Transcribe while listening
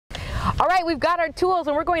All right, we've got our tools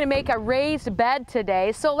and we're going to make a raised bed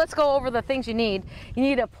today. So let's go over the things you need. You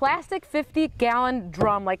need a plastic 50-gallon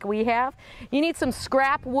drum like we have. You need some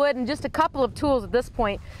scrap wood and just a couple of tools at this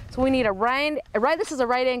point. So we need this is a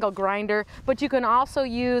right angle grinder, but you can also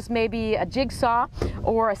use maybe a jigsaw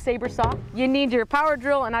or a saber saw. You need your power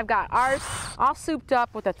drill, and I've got ours all souped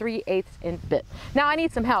up with a 3/8 inch bit. Now I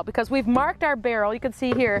need some help because we've marked our barrel, you can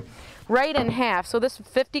see here, right in half. So this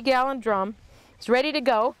 50-gallon drum is ready to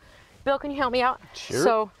go. Bill, can you help me out? Sure.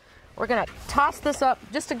 So we're gonna toss this up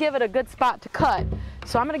just to give it a good spot to cut.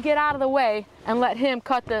 So I'm gonna get out of the way and let him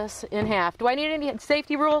cut this in half. Do I need any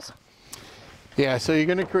safety rules? Yeah, so you're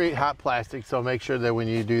gonna create hot plastic, so make sure that when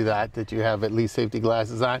you do that, that you have at least safety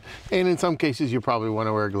glasses on. And in some cases, you probably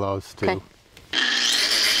wanna wear gloves too. Okay.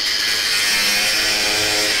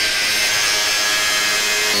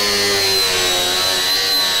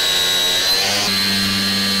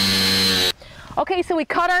 Okay, so we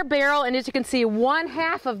cut our barrel, and as you can see, one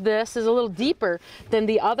half of this is a little deeper than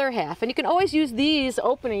the other half. And you can always use these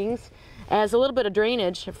openings as a little bit of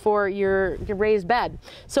drainage for your raised bed.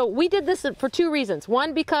 So we did this for two reasons.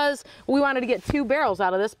 One, because we wanted to get two barrels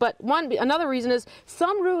out of this, but another reason is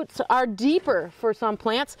some roots are deeper for some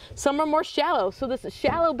plants, some are more shallow. So this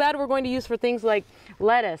shallow bed we're going to use for things like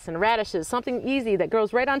lettuce and radishes, something easy that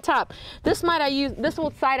grows right on top. This side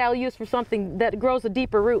I'll use for something that grows a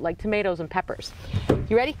deeper root like tomatoes and peppers.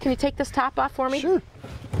 You ready? Can you take this top off for me? Sure.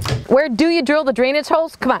 Where do you drill the drainage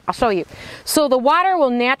holes? Come on, I'll show you. So the water will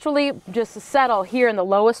naturally just settle here in the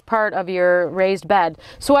lowest part of your raised bed.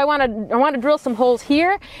 So I want to drill some holes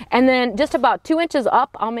here, and then just about 2 inches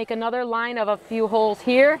up, I'll make another line of a few holes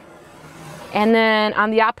here. And then on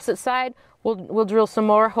the opposite side, we'll drill some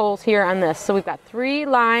more holes here on this. So we've got 3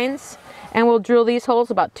 lines, and we'll drill these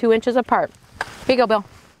holes about 2 inches apart. Here you go, Bill.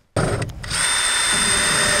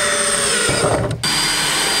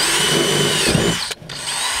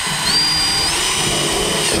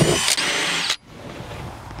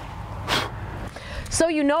 So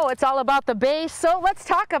you know it's all about the base, so let's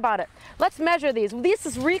talk about it. Let's measure these. This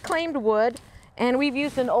is reclaimed wood, and we've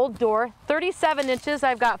used an old door, 37 inches.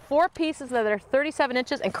 I've got 4 pieces that are 37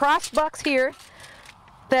 inches and cross bucks here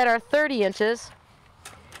that are 30 inches.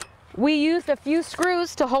 We used a few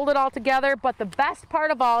screws to hold it all together, but the best part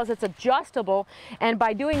of all is it's adjustable, and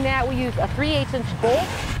by doing that we use a 3/8 inch bolt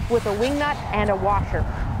with a wing nut and a washer.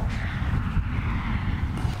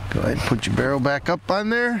 Go ahead and put your barrel back up on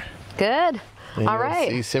there. Good. And all right.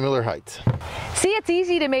 See similar heights. See, it's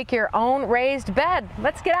easy to make your own raised bed.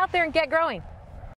 Let's get out there and get growing.